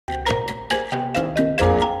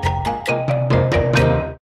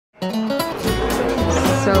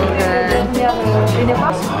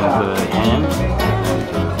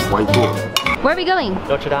wine tour. Where are we going?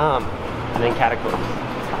 Notre Dame and then Catacombs.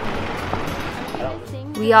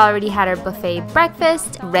 We already had our buffet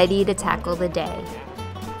breakfast, ready to tackle the day.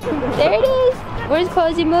 There it is! Where's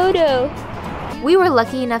Quasimodo? We were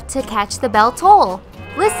lucky enough to catch the bell toll.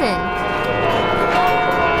 Listen!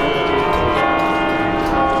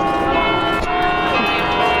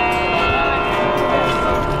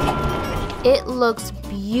 It looks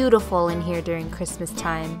beautiful in here during Christmas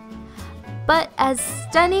time. But as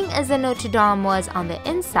stunning as the Notre Dame was on the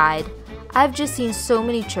inside, I've just seen so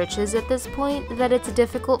many churches at this point that it's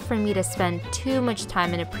difficult for me to spend too much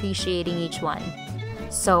time in appreciating each one.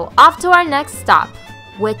 So off to our next stop,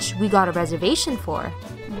 which we got a reservation for.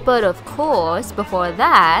 But of course, before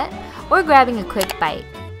that, we're grabbing a quick bite.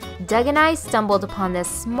 Doug and I stumbled upon this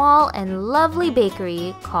small and lovely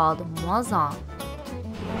bakery called Moisin.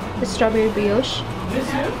 The strawberry brioche.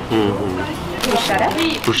 Bruschetta?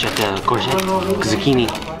 Bruschetta, courgette, zucchini.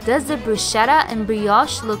 Does the bruschetta and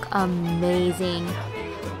brioche look amazing?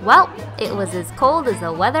 Well, it was as cold as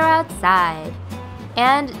the weather outside.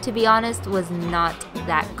 And to be honest, was not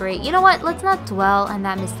that great. You know what? Let's not dwell on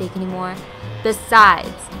that mistake anymore.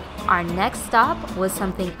 Besides, our next stop was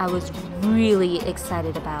something I was really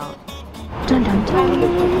excited about. Dun, dun,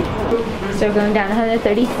 dun. So we're going down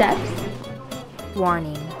 130 steps.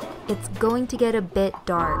 Warning, it's going to get a bit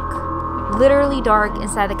dark. Literally dark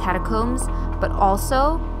inside the catacombs, but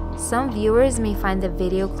also, some viewers may find the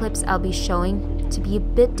video clips I'll be showing to be a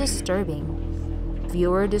bit disturbing.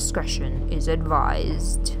 Viewer discretion is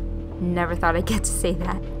advised. Never thought I'd get to say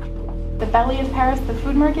that. The belly of Paris, the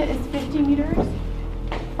food market, is 50 meters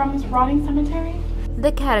from this rotting cemetery.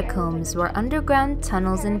 The catacombs were underground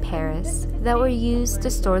tunnels in Paris that were used to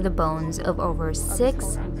store the bones of over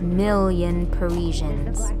 6 million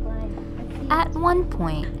Parisians. At one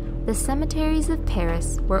point, the cemeteries of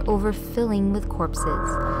Paris were overfilling with corpses.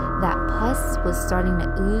 That pus was starting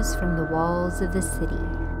to ooze from the walls of the city.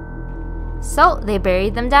 So they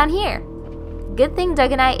buried them down here. Good thing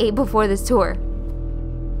Doug and I ate before this tour.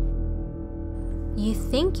 You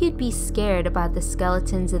think you'd be scared about the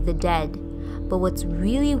skeletons of the dead, but what's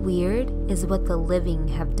really weird is what the living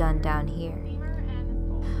have done down here.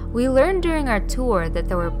 We learned during our tour that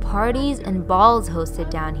there were parties and balls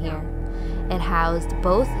hosted down here. It housed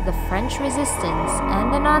both the French resistance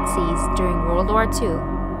and the Nazis during World War II,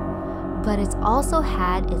 but it's also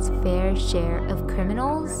had its fair share of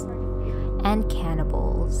criminals and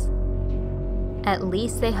cannibals. At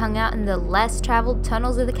least they hung out in the less traveled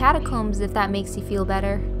tunnels of the catacombs, if that makes you feel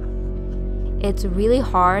better. It's really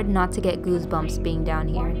hard not to get goosebumps being down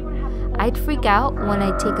here. I'd freak out when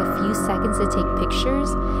I'd take a few seconds to take pictures,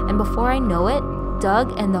 and before I know it,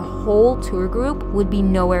 Doug and the whole tour group would be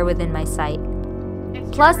nowhere within my sight.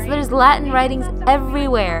 Plus, there's Latin writings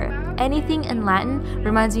everywhere. Anything in Latin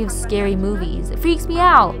reminds me of scary movies. It freaks me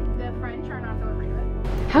out.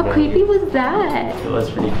 How creepy was that? It was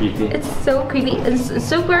pretty creepy. It's so creepy. It's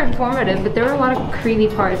super informative, but there were a lot of creepy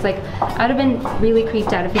parts. Like, I'd have been really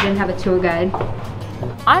creeped out if you didn't have a tour guide.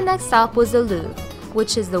 Our next stop was the Louvre,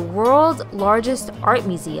 which is the world's largest art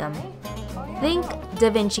museum. Think Da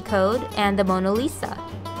Vinci Code and the Mona Lisa.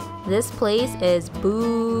 This place is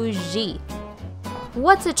bougie.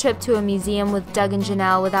 What's a trip to a museum with Doug and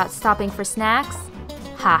Janelle without stopping for snacks?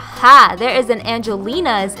 Ha ha! There is an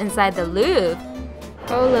Angelina's inside the Louvre.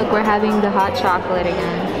 Oh look, we're having the hot chocolate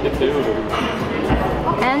again.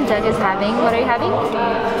 And Doug is having, what are you having?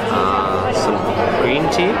 Some green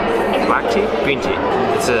tea, black tea, green tea.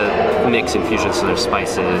 It's a mix infusion, so there's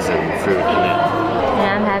spices and fruit in it.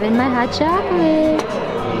 And I'm having my hot chocolate.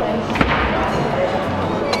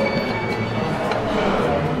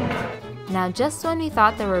 Now just when we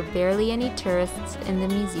thought there were barely any tourists in the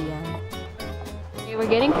museum. We're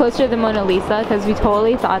getting closer to the Mona Lisa because we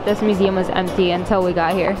totally thought this museum was empty until we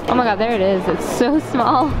got here. Oh my god, there it is. It's so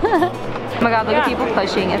small. Oh my god, look at people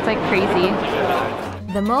pushing. It's like crazy.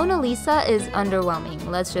 The Mona Lisa is underwhelming,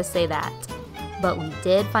 let's just say that. But we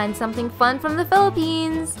did find something fun from the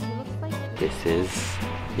Philippines. This is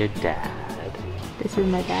your dad. This is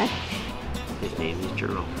my dad. His name is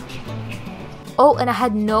Jerome. Oh, and I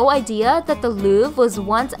had no idea that the Louvre was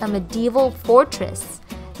once a medieval fortress.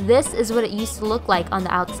 This is what it used to look like on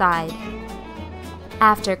the outside.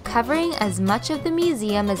 After covering as much of the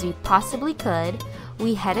museum as we possibly could,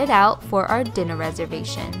 we headed out for our dinner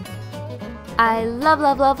reservation. I love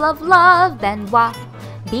Benoit.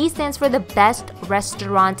 B stands for the best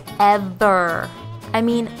restaurant ever. I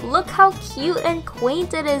mean, look how cute and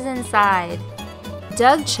quaint it is inside.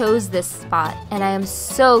 Doug chose this spot, and I am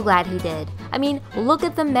so glad he did. I mean, look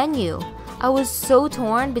at the menu. I was so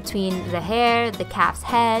torn between the hare, the calf's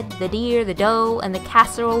head, the deer, the doe, and the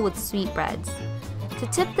casserole with sweetbreads. To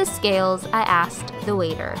tip the scales, I asked the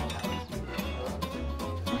waiter.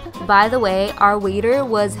 By the way, our waiter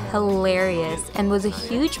was hilarious and was a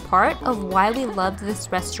huge part of why we loved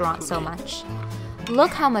this restaurant so much. Look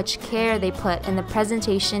how much care they put in the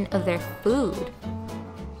presentation of their food.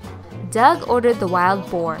 Doug ordered the wild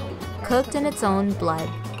boar, cooked in its own blood.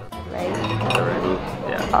 Ready?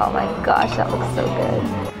 Yeah. Oh my gosh, that looks so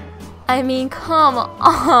good. I mean, come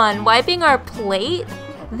on, wiping our plate?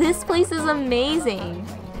 This place is amazing.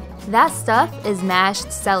 That stuff is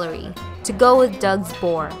mashed celery, to go with Doug's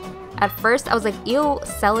boar. At first, I was like, ew,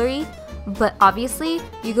 celery? But obviously,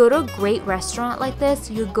 you go to a great restaurant like this,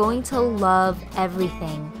 you're going to love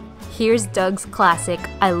everything. Here's Doug's classic,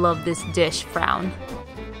 I love this dish frown.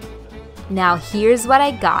 Now here's what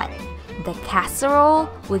I got. The casserole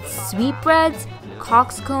with sweetbreads,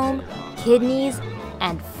 coxcomb, kidneys,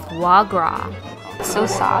 and foie gras. So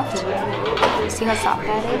soft. See how soft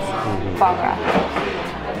that is? Foie gras.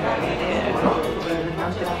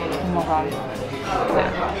 Oh my god.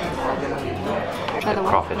 By the way.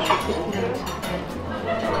 Crawfish.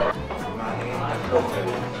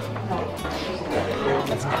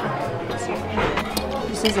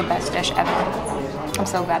 This is the best dish ever. I'm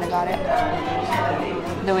so glad I got it.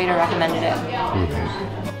 The waiter recommended it.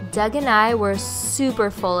 Doug and I were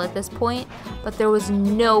super full at this point, but there was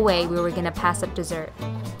no way we were gonna pass up dessert.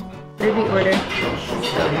 What did we order?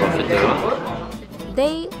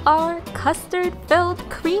 They are custard-filled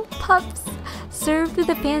cream puffs, served with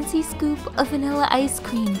a fancy scoop of vanilla ice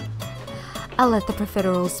cream. I'll let the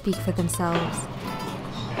profiteroles speak for themselves.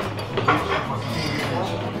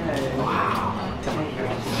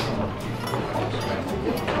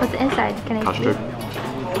 What's inside? Can I Custard.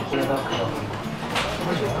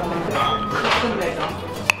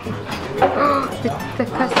 The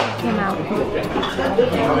custard came out.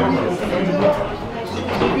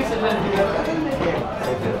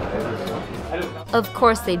 Of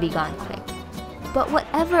course they'd be gone quick. But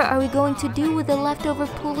whatever are we going to do with the leftover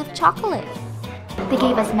pool of chocolate? They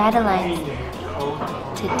gave us madeleines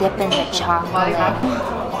to dip in the chocolate.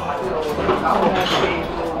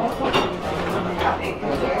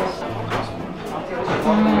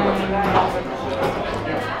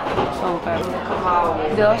 So good.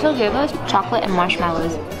 They also gave us chocolate and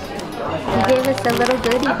marshmallows. He gave us a little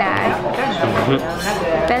goodie bag.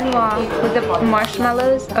 Benoit with the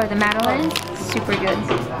marshmallows or the madeleines. Super good.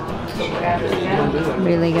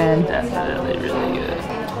 Really good. Definitely really good.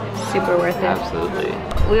 Super worth it. Absolutely.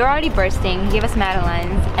 We were already bursting. He gave us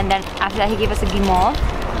madeleines, and then after that he gave us a guimauve,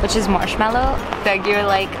 which is marshmallow. Like, you're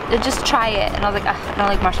like, just try it. And I was like, I don't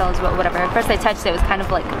like marshmallows, but whatever. At first I touched it, it was kind of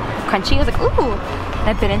like crunchy. I was like, ooh. And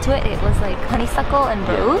I bit into it, it was like honeysuckle and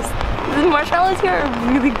rose. The marshmallows here are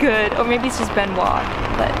really good. Or maybe it's just Benoit,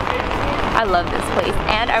 but I love this place.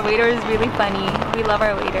 And our waiter is really funny. We love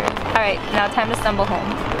our waiter. All right, now time to stumble home.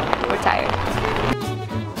 We're tired.